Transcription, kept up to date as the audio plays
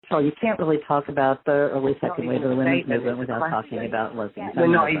all, you can't really talk about the early second wave of the women's movement without talking about lesbian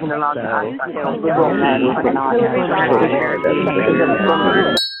feminism. We're not even allowed to ask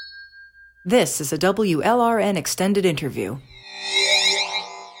that. This is a WLRN extended interview.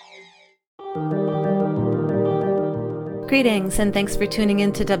 Greetings, and thanks for tuning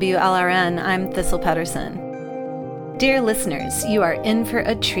in to WLRN. I'm Thistle Pedersen. Dear listeners, you are in for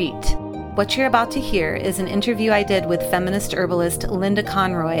a treat. What you're about to hear is an interview I did with feminist herbalist Linda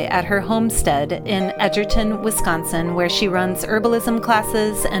Conroy at her homestead in Edgerton, Wisconsin, where she runs herbalism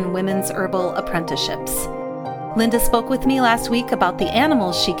classes and women's herbal apprenticeships. Linda spoke with me last week about the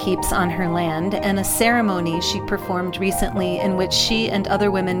animals she keeps on her land and a ceremony she performed recently in which she and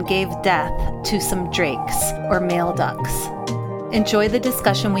other women gave death to some drakes, or male ducks. Enjoy the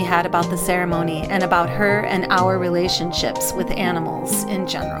discussion we had about the ceremony and about her and our relationships with animals in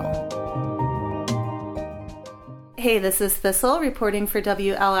general. Hey, this is Thistle reporting for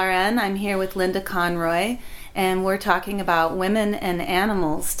WLRN. I'm here with Linda Conroy, and we're talking about women and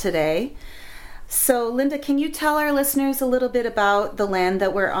animals today. So, Linda, can you tell our listeners a little bit about the land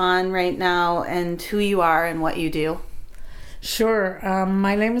that we're on right now and who you are and what you do? Sure.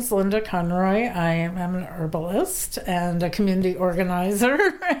 My name is Linda Conroy. I am an herbalist and a community organizer,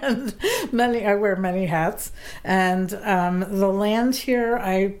 and I wear many hats. And the land here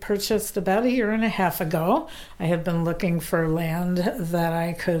I purchased about 1.5 years ago. I had been looking for land that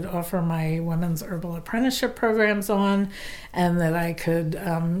I could offer my women's herbal apprenticeship programs on, and that I could,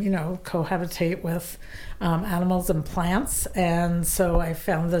 cohabitate with animals and plants. And so I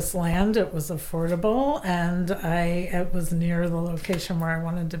found this land. It was affordable, and it was near the location where I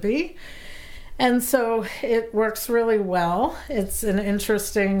wanted to be. And so it works really well. It's an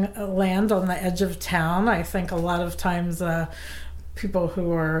interesting land on the edge of town. I think a lot of times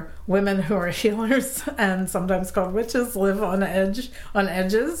women who are healers and sometimes called witches live on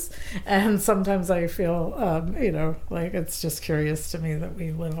edges. And sometimes I feel, like it's just curious to me that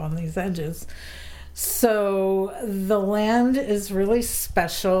we live on these edges. So the land is really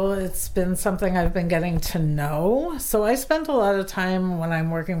special. It's been something I've been getting to know. So I spent a lot of time when I'm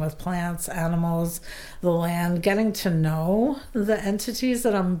working with plants, animals, the land, getting to know the entities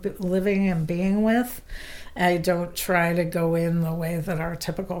that I'm living and being with. I don't try to go in the way that our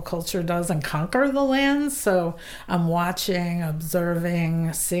typical culture does and conquer the land. So I'm watching,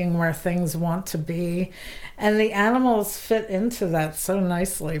 observing, seeing where things want to be. And the animals fit into that so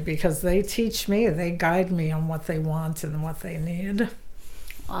nicely because they teach me, they guide me on what they want and what they need.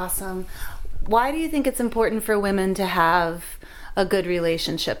 Awesome. Why do you think it's important for women to have a good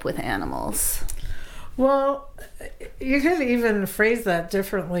relationship with animals? Well, you could even phrase that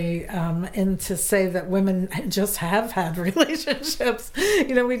differently and to say that women just have had relationships.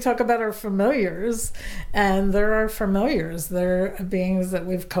 We talk about our familiars, and there are familiars. They're beings that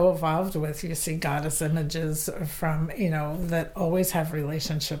we've co-evolved with. You see goddess images from, that always have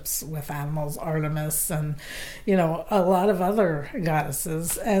relationships with animals, Artemis and, a lot of other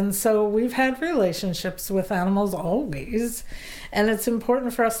goddesses. And so we've had relationships with animals always. And it's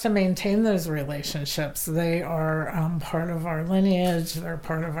important for us to maintain those relationships. They are part of our lineage, they're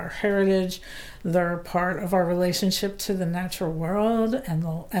part of our heritage, they're part of our relationship to the natural world and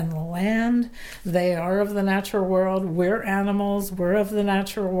the land. They are of the natural world. We're animals, we're of the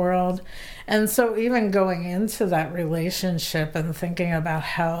natural world. And so even going into that relationship and thinking about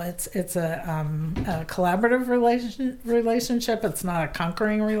how it's a collaborative relationship, it's not a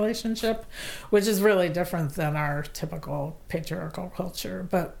conquering relationship, which is really different than our typical patriarchal culture.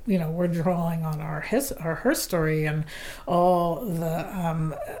 But we're drawing on her story and all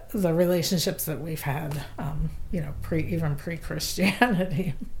the relationships that we've had,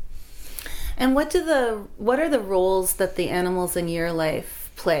 pre-Christianity. And what are the roles that the animals in your life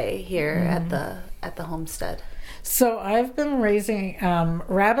play here at the homestead? So I've been raising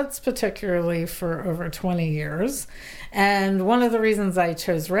rabbits particularly for over 20 years. And one of the reasons I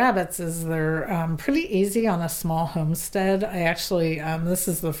chose rabbits is they're pretty easy on a small homestead. I actually, this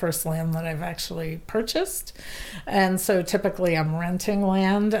is the first land that I've actually purchased. And so typically I'm renting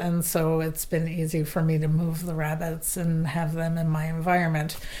land. And so it's been easy for me to move the rabbits and have them in my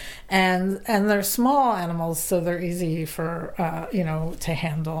environment. And they're small animals, so they're easy for, to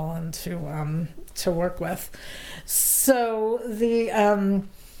handle and to work with. So the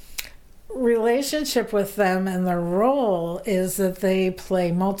relationship with them and their role is that they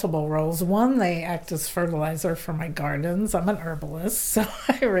play multiple roles. One, they act as fertilizer for my gardens. I'm an herbalist, so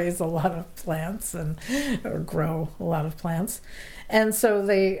I raise a lot of plants or grow a lot of plants. And so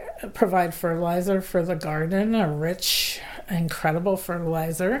they provide fertilizer for the garden, a rich, incredible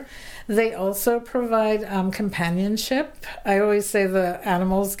fertilizer. They also provide companionship. I always say the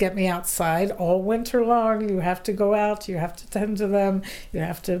animals get me outside all winter long. You have to go out, you have to tend to them, you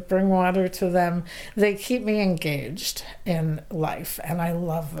have to bring water to them. They keep me engaged in life, and I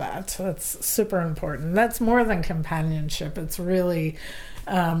love that. That's super important. That's more than companionship. It's really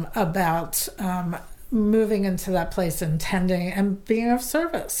about moving into that place and tending and being of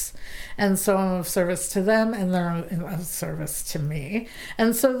service. And so I'm of service to them, and they're of service to me.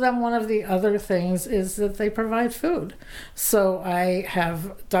 And so then one of the other things is that they provide food. So I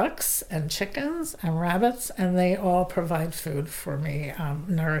have ducks and chickens and rabbits, and they all provide food for me,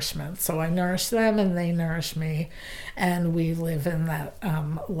 nourishment. So I nourish them and they nourish me, and we live in that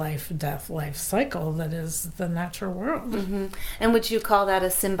life cycle that is the natural world. Mm-hmm. And would you call that a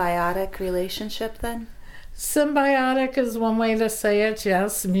symbiotic relationship then? Symbiotic is one way to say it,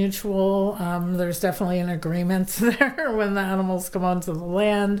 yes. Mutual. There's definitely an agreement there when the animals come onto the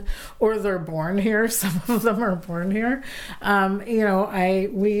land, or they're born here. Some of them are born here. We're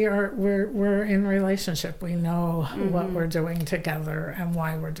in relationship. We know what we're doing together and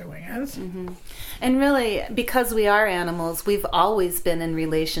why we're doing it. Mm-hmm. And really, because we are animals, we've always been in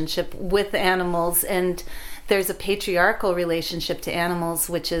relationship with animals, and there's a patriarchal relationship to animals,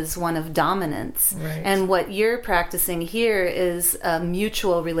 which is one of dominance. Right. And what you're practicing here is a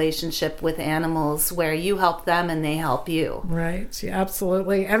mutual relationship with animals where you help them and they help you. Right. Yeah,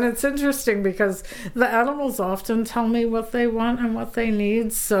 absolutely. And it's interesting because the animals often tell me what they want and what they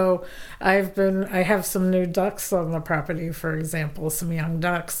need. So I have some new ducks on the property, for example, some young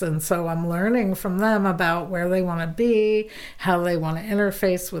ducks. And so I'm learning from them about where they want to be, how they want to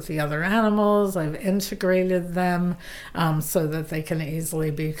interface with the other animals. I've integrated them so that they can easily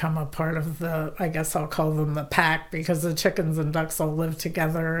become a part of the, I guess I'll call them the pack, because the chickens and ducks all live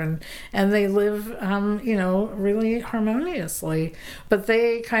together and they live, really harmoniously. But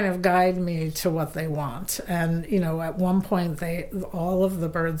they kind of guide me to what they want. And, at one point, all of the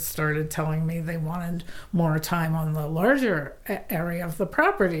birds started telling me they wanted more time on the larger area of the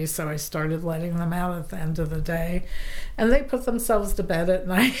property. So I started letting them out at the end of the day, and they put themselves to bed at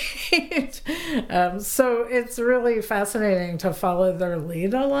night. So it's really fascinating to follow their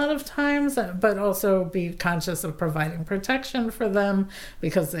lead a lot of times, but also be conscious of providing protection for them,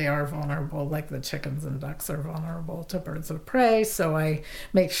 because they are vulnerable, like the chickens and ducks are vulnerable to birds of prey. So I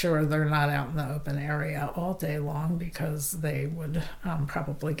make sure they're not out in the open area all day long, because they would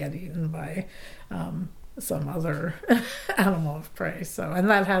probably get eaten by some other animal of prey. So, and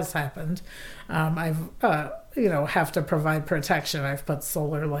that has happened. I've have to provide protection. I've put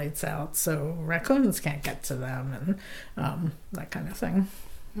solar lights out so raccoons can't get to them, and that kind of thing.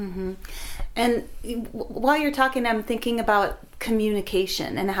 Mm-hmm. And while you're talking, I'm thinking about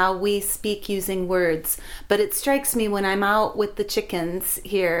communication and how we speak using words. But it strikes me when I'm out with the chickens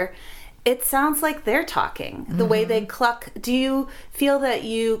here, it sounds like they're talking, the way they cluck. Do you feel that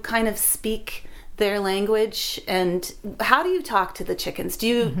you kind of speak their language? And how do you talk to the chickens? Do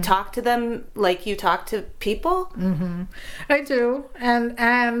you talk to them like you talk to people? Mm-hmm. I do, and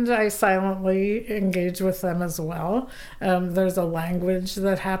I silently engage with them as well. There's a language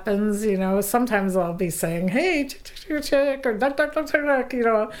that happens. Sometimes I'll be saying, "Hey, chick, chick, chick, chick," or "duck, duck, duck, duck,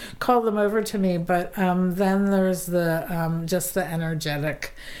 duck," call them over to me. But then there's the just the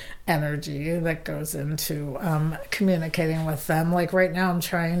energy that goes into communicating with them. Like right now, I'm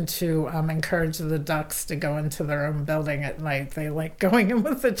trying to encourage the ducks to go into their own building at night. They like going in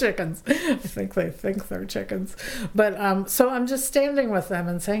with the chickens. I think they think they're chickens. But so I'm just standing with them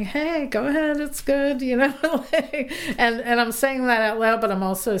and saying, "Hey, go ahead, it's good," and I'm saying that out loud, but I'm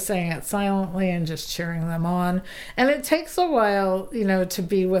also saying it silently and just cheering them on. And it takes a while, to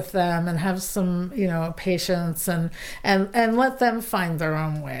be with them and have some, patience and let them find their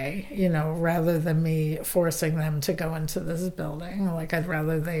own way. Rather than me forcing them to go into this building. Like, I'd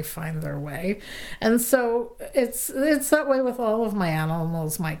rather they find their way. And so it's that way with all of my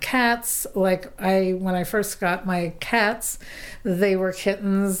animals. My cats, when I first got my cats, they were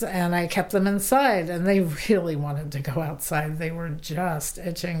kittens and I kept them inside, and they really wanted to go outside. They were just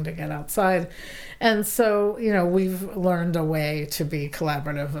itching to get outside. And so, we've learned a way to be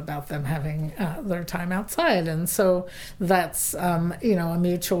collaborative about them having their time outside. And so that's, a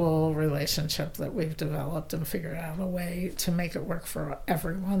mutual relationship that we've developed and figured out a way to make it work for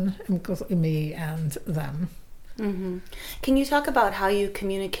everyone, including me and them. Mm-hmm. Can you talk about how you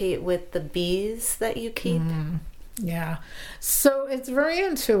communicate with the bees that you keep? Yeah. So it's very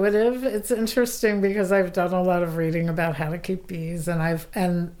intuitive. It's interesting because I've done a lot of reading about how to keep bees,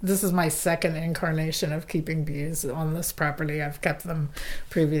 and this is my second incarnation of keeping bees on this property. I've kept them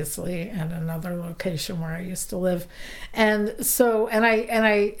previously at another location where I used to live. And so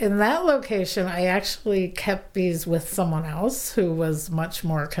I in that location I actually kept bees with someone else who was much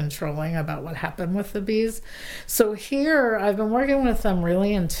more controlling about what happened with the bees. So here I've been working with them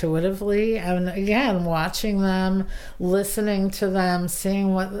really intuitively, and again watching them, listening to them,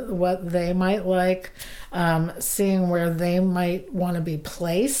 seeing what they might like, seeing where they might want to be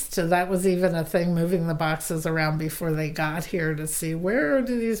placed. So that was even a thing, moving the boxes around before they got here to see where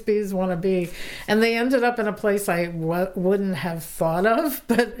do these bees want to be. And they ended up in a place I wouldn't have thought of,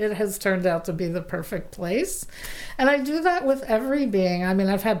 but it has turned out to be the perfect place. And I do that with every being. I mean,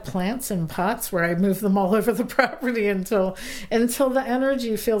 I've had plants in pots where I move them all over the property until the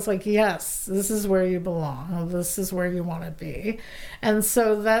energy feels like, yes, this is where you belong. This is where you want to be. And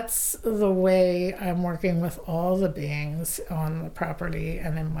so that's the way I'm working with all the beings on the property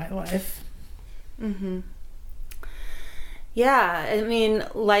and in my life. Mm-hmm. Yeah, I mean,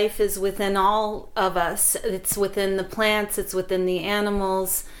 life is within all of us. It's within the plants, it's within the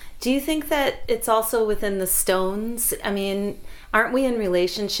animals. Do you think that it's also within the stones? I mean, aren't we in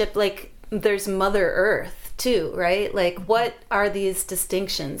relationship? Like, there's Mother Earth too, right? Like, what are these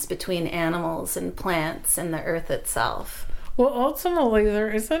distinctions between animals and plants and the earth itself? Well, ultimately,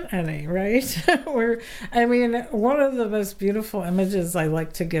 there isn't any, right? One of the most beautiful images I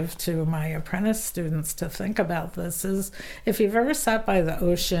like to give to my apprentice students to think about this is if you've ever sat by the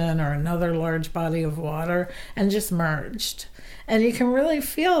ocean or another large body of water and just merged. And you can really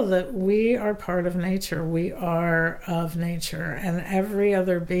feel that we are part of nature. We are of nature, and every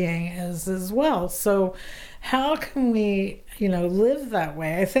other being is as well. So how can we, live that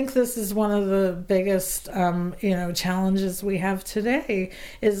way? I think this is one of the biggest, challenges we have today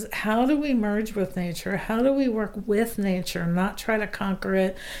is how do we merge with nature? How do we work with nature, not try to conquer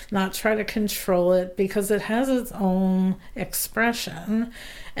it, not try to control it, because it has its own expression.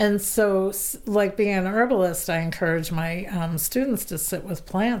 And so, like being an herbalist, I encourage my students to sit with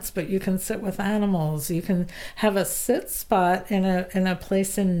plants, but you can sit with animals. You can have a sit spot in a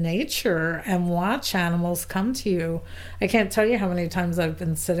place in nature and watch animals come to you. I can't tell you how many times I've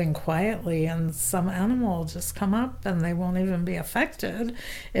been sitting quietly and some animal will just come up and they won't even be affected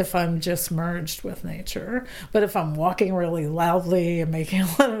if I'm just merged with nature. But if I'm walking really loudly and making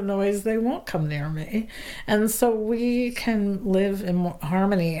a lot of noise, they won't come near me. And so we can live in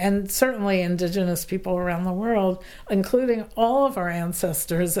harmony. And certainly indigenous people around the world, including all of our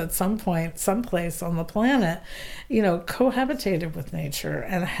ancestors at some point, someplace on the planet, cohabitated with nature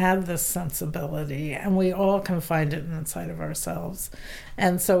and had this sensibility. And we all can find it inside of ourselves.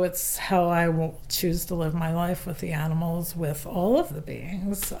 And so it's how I will choose to live my life with the animals, with all of the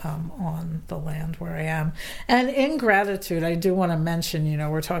beings on the land where I am. And in gratitude, I do want to mention,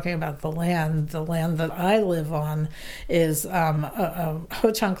 we're talking about the land. The land that I live on is a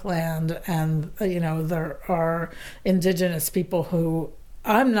Ho-Chunk land, and, there are indigenous people who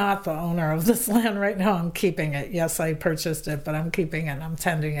I'm not the owner of this land right now. I'm keeping it. Yes, I purchased it, but I'm keeping it. I'm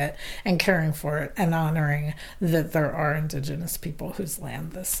tending it and caring for it and honoring that there are indigenous people whose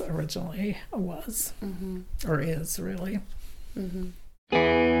land this originally was, or is really. You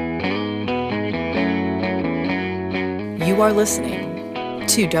are listening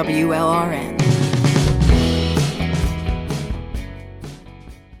to WLRN.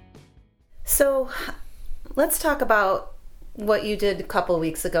 So let's talk about what you did a couple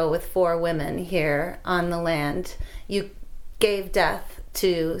weeks ago with 4 women here on the land. You gave death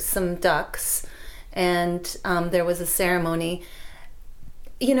to some ducks, and there was a ceremony.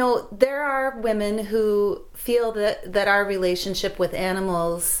 There are women who feel that our relationship with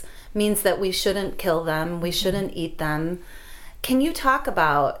animals means that we shouldn't kill them, we shouldn't eat them. Can you talk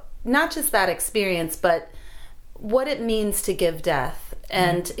about not just that experience, but what it means to give death?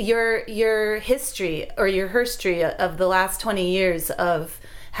 And your history or your herstory of the last 20 years of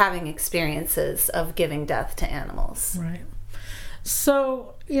having experiences of giving death to animals. Right.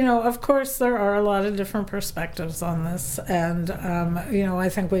 So, of course, there are a lot of different perspectives on this. And, I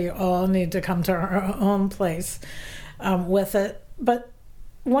think we all need to come to our own place with it. But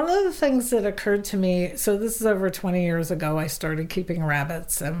one of the things that occurred to me, so this is over 20 years ago, I started keeping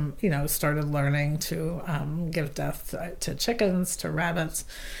rabbits and, started learning to give death to chickens, to rabbits,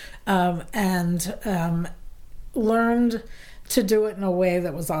 and learned to do it in a way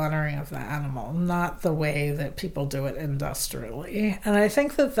that was honoring of the animal, not the way that people do it industrially. And I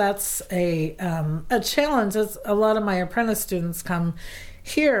think that that's a challenge. As a lot of my apprentice students come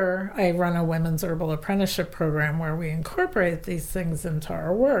here, I run a women's herbal apprenticeship program where we incorporate these things into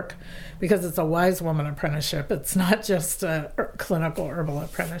our work because it's a wise woman apprenticeship. It's not just a clinical herbal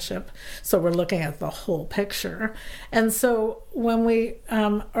apprenticeship. So we're looking at the whole picture. And so when we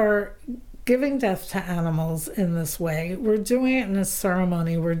are giving death to animals in this way, we're doing it in a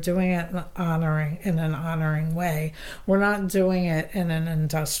ceremony, we're doing it in an honoring way. We're not doing it in an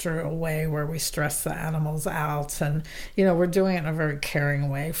industrial way where we stress the animals out, and we're doing it in a very caring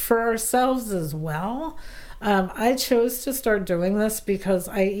way for ourselves as well. I chose to start doing this because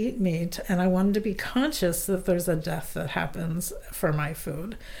I eat meat and I wanted to be conscious that there's a death that happens for my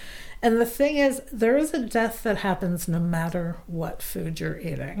food. And the thing is, there is a death that happens no matter what food you're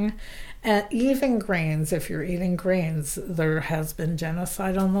eating. And even grains, if you're eating grains, there has been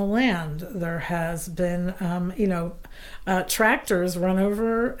genocide on the land. There has been, tractors run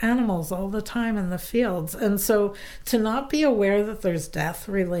over animals all the time in the fields. And so to not be aware that there's death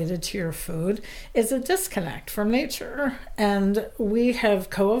related to your food is a disconnect from nature. And we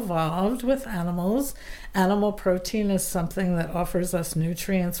have co-evolved with animals. Animal protein is something that offers us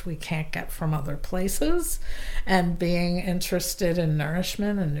nutrients we can't get from other places. And being interested in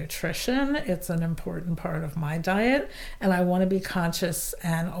nourishment and nutrition, it's an important part of my diet. And I want to be conscious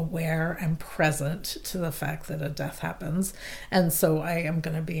and aware and present to the fact that a death happens. And so I am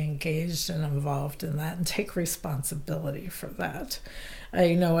going to be engaged and involved in that and take responsibility for that.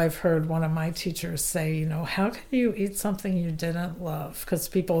 I've heard one of my teachers say, how can you eat something you didn't love? Because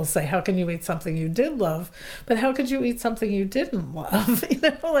people will say, how can you eat something you did love? But how could you eat something you didn't love?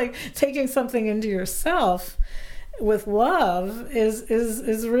 Like taking something into yourself with love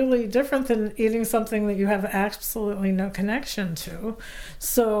is really different than eating something that you have absolutely no connection to.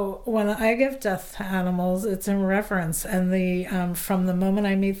 So when I give death to animals, it's in reverence, and from the moment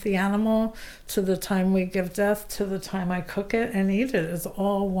I meet the animal to the time we give death to the time I cook it and eat it is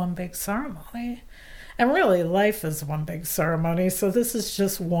all one big ceremony. And really, life is one big ceremony. So this is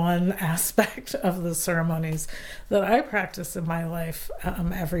just one aspect of the ceremonies that I practice in my life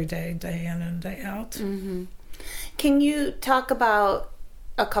every day, day in and day out. Mm-hmm. Can you talk about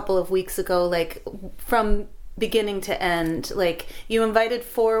a couple of weeks ago, like from beginning to end, like you invited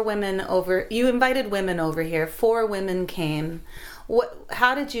women over here, 4 women came.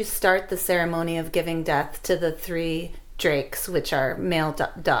 How did you start the ceremony of giving death to the 3 drakes, which are male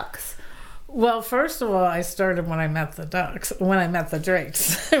ducks? Well, first of all, I started when I met the drakes,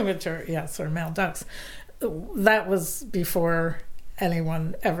 which are male ducks. That was before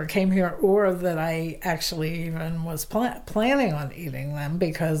anyone ever came here, or that I actually even was planning on eating them,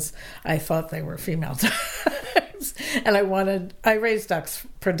 because I thought they were female ducks. And I raised ducks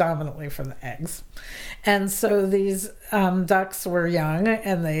predominantly for the eggs. And so these ducks were young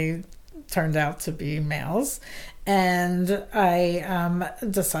and they turned out to be males. And I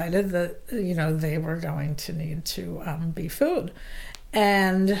decided that, they were going to need to be food.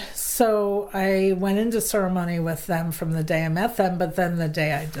 And so I went into ceremony with them from the day I met them, but then the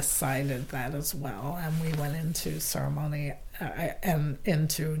day I decided that as well. And we went into ceremony and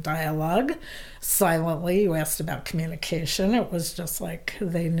into dialogue silently. You asked about communication. It was just like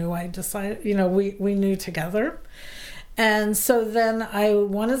they knew I decided, we knew together. And so then I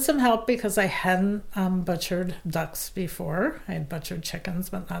wanted some help because I hadn't butchered ducks before. I had butchered chickens,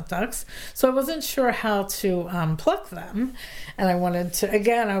 but not ducks. So I wasn't sure how to pluck them. And I wanted to,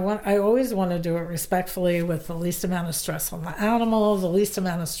 again, I always want to do it respectfully with the least amount of stress on the animal, the least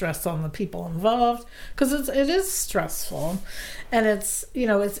amount of stress on the people involved, because it is stressful. And it's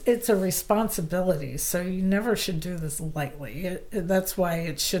a responsibility. So you never should do this lightly. That's why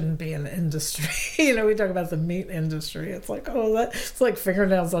it shouldn't be an industry. We talk about the meat industry. It's like, it's like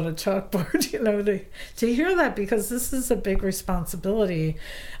fingernails on a chalkboard, to hear that, because this is a big responsibility,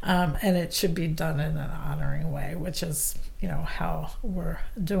 and it should be done in an honoring way, which is, how we're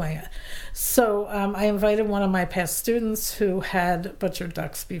doing it. So I invited one of my past students who had butchered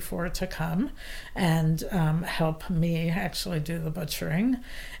ducks before to come and help me actually do the butchering.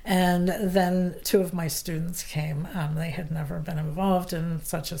 And then 2 of my students came. They had never been involved in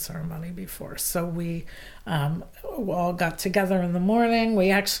such a ceremony before. So we all got together in the morning. We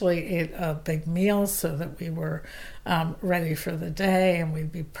actually ate a big meal so that we were ready for the day and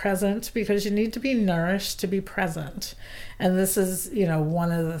we'd be present, because you need to be nourished to be present. And this is,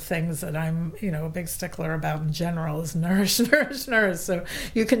 one of the things that I'm, a big stickler about in general is nourish. So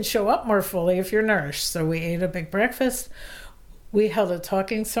you can show up more fully if you're nourished. So we ate a big breakfast. we held a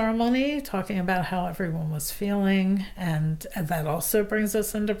talking ceremony, talking about how everyone was feeling, and that also brings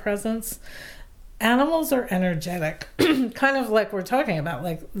us into presence. Animals are energetic, kind of like we're talking about.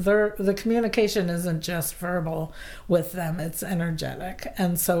 Like the communication isn't just verbal with them, it's energetic.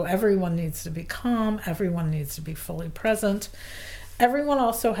 And so everyone needs to be calm, everyone needs to be fully present. Everyone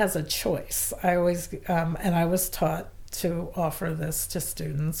also has a choice. I always, and I was taught to offer this to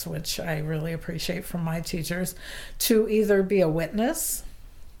students, which I really appreciate from my teachers, to either be a witness,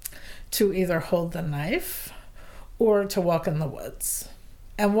 to either hold the knife, or to walk in the woods.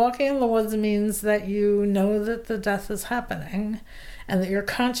 And walking in the woods means that you know that the death is happening and that you're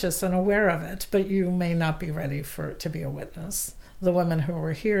conscious and aware of it, but you may not be ready to be a witness. The women who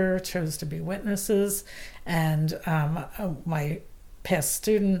were here chose to be witnesses, and my past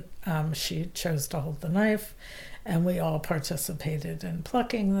student, she chose to hold the knife, and we all participated in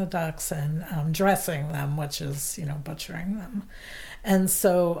plucking the ducks and dressing them, which is, butchering them. And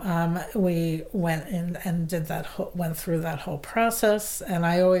so we went in and went through that whole process. And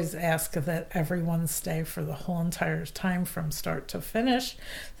I always ask that everyone stay for the whole entire time from start to finish,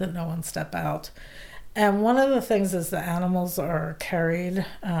 that no one step out. And one of the things is the animals are carried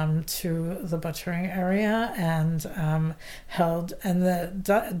to the butchering area and held. And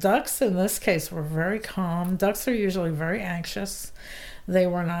the ducks in this case were very calm. Ducks are usually very anxious. They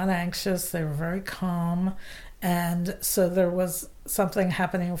were not anxious. They were very calm. And so there was something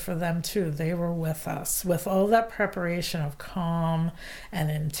happening for them too. They were with us. With all that preparation of calm and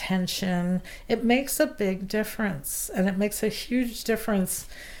intention, it makes a big difference. And it makes a huge difference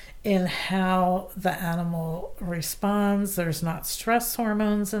in how the animal responds. There's not stress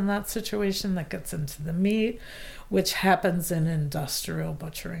hormones in that situation that gets into the meat, which happens in industrial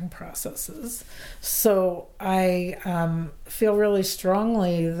butchering processes. So I feel really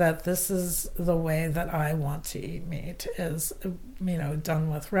strongly that this is the way that I want to eat meat, is,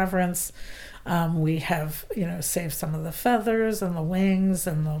 done with reverence. We have, saved some of the feathers and the wings,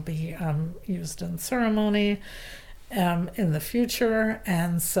 and they'll be used in ceremony in the future.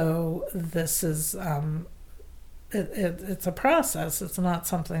 And so this is it's a process. It's not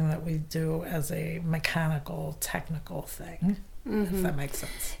something that we do as a mechanical, technical thing, if that makes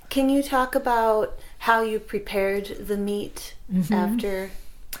sense. Can you talk about how you prepared the meat after?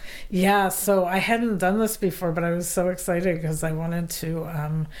 Yeah, so I hadn't done this before, but I was so excited because I wanted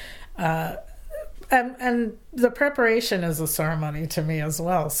to and the preparation is a ceremony to me as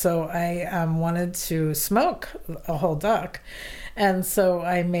well. So I wanted to smoke a whole duck. And so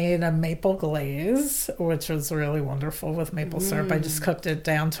I made a maple glaze, which was really wonderful with maple syrup. I just cooked it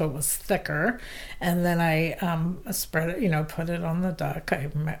down till it was thicker. And then I spread it, put it on the duck. I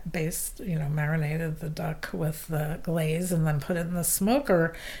marinated the duck with the glaze and then put it in the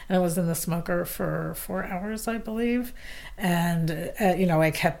smoker. And it was in the smoker for 4 hours, I believe. And,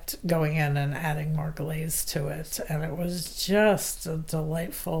 I kept going in and adding more glaze to it. And it was just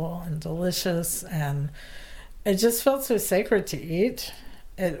delightful and delicious, and it just felt so sacred to eat.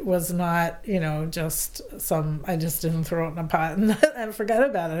 It was not, just I just didn't throw it in a pot and forget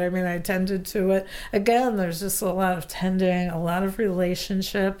about it. I mean, I tended to it. Again, there's just a lot of tending, a lot of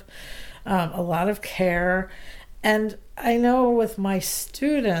relationship, a lot of care. And I know with my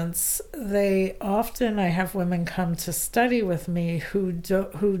students, I have women come to study with me who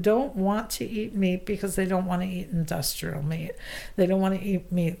don't want to eat meat because they don't want to eat industrial meat. They don't want to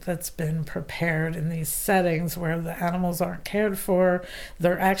eat meat that's been prepared in these settings where the animals aren't cared for.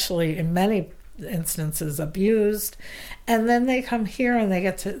 They're actually, in many instances, abused. And then they come here and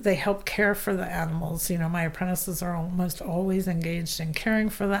they help care for the animals. My apprentices are almost always engaged in caring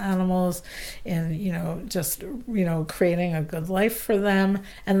for the animals, in creating a good life for them.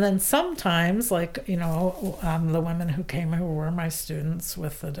 And then sometimes, like the women who came, who were my students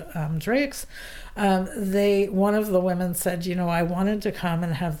with the Drakes, one of the women said, I wanted to come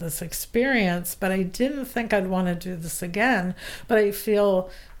and have this experience, but I didn't think I'd want to do this again. But I feel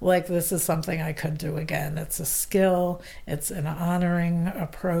like this is something I could do again. It's a skill, it's an honoring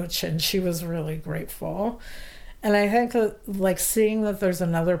approach, and she was really grateful. And I think that, seeing that there's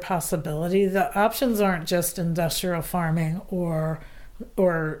another possibility, the options aren't just industrial farming or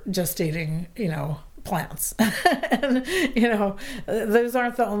just eating, plants. And, those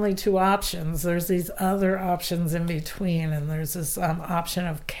aren't the only two options. There's these other options in between, and there's this option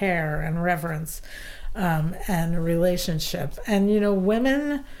of care and reverence and relationship. And,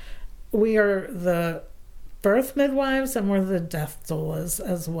 women, we are the birth midwives and we're the death doulas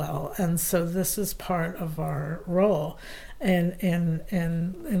as well. And so this is part of our role in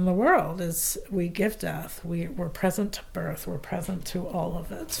the world, is we give death. We're present to birth. We're present to all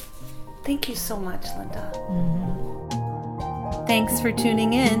of it. Thank you so much, Linda. Mm-hmm. Thanks for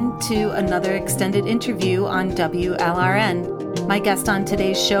tuning in to another extended interview on WLRN. My guest on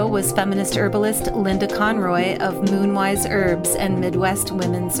today's show was feminist herbalist Linda Conroy of Moonwise Herbs and Midwest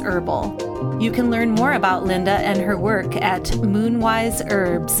Women's Herbal. You can learn more about Linda and her work at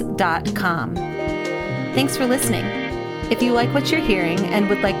moonwiseherbs.com. Thanks for listening. If you like what you're hearing and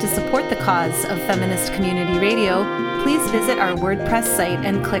would like to support the cause of feminist community radio, please visit our WordPress site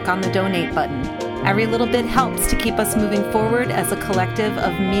and click on the donate button. Every little bit helps to keep us moving forward as a collective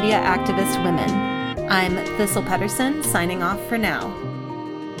of media activist women. I'm Thistle Pedersen, signing off for now.